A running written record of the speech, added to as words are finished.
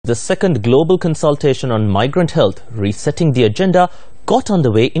the second global consultation on migrant health, Resetting the Agenda, got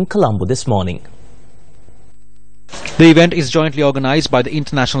underway in Colombo this morning. The event is jointly organized by the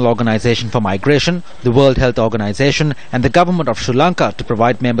International Organization for Migration, the World Health Organization and the Government of Sri Lanka to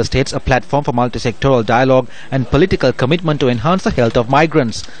provide member states a platform for multi-sectoral dialogue and political commitment to enhance the health of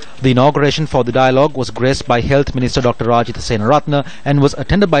migrants. The inauguration for the dialogue was graced by Health Minister Dr. Rajitha Senaratne and was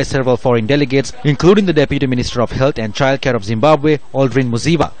attended by several foreign delegates, including the Deputy Minister of Health and Childcare of Zimbabwe, Aldrin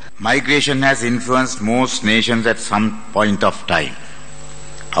Muziva. Migration has influenced most nations at some point of time.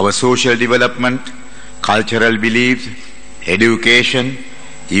 Our social development, cultural beliefs, education,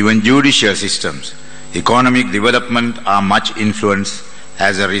 even judicial systems, economic development are much influenced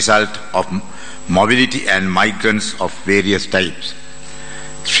as a result of mobility and migrants of various types.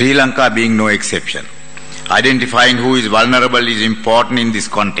 Sri Lanka being no exception. Identifying who is vulnerable is important in this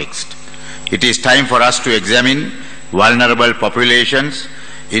context. It is time for us to examine vulnerable populations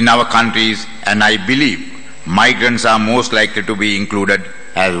in our countries, and I believe migrants are most likely to be included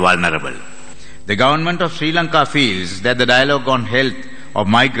as vulnerable. The government of Sri Lanka feels that the dialogue on health of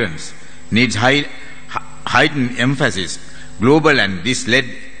migrants needs heightened emphasis, global, and this led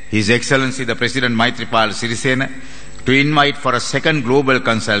His Excellency the President Maithripala Sirisena to invite for a second global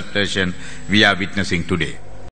consultation we are witnessing today.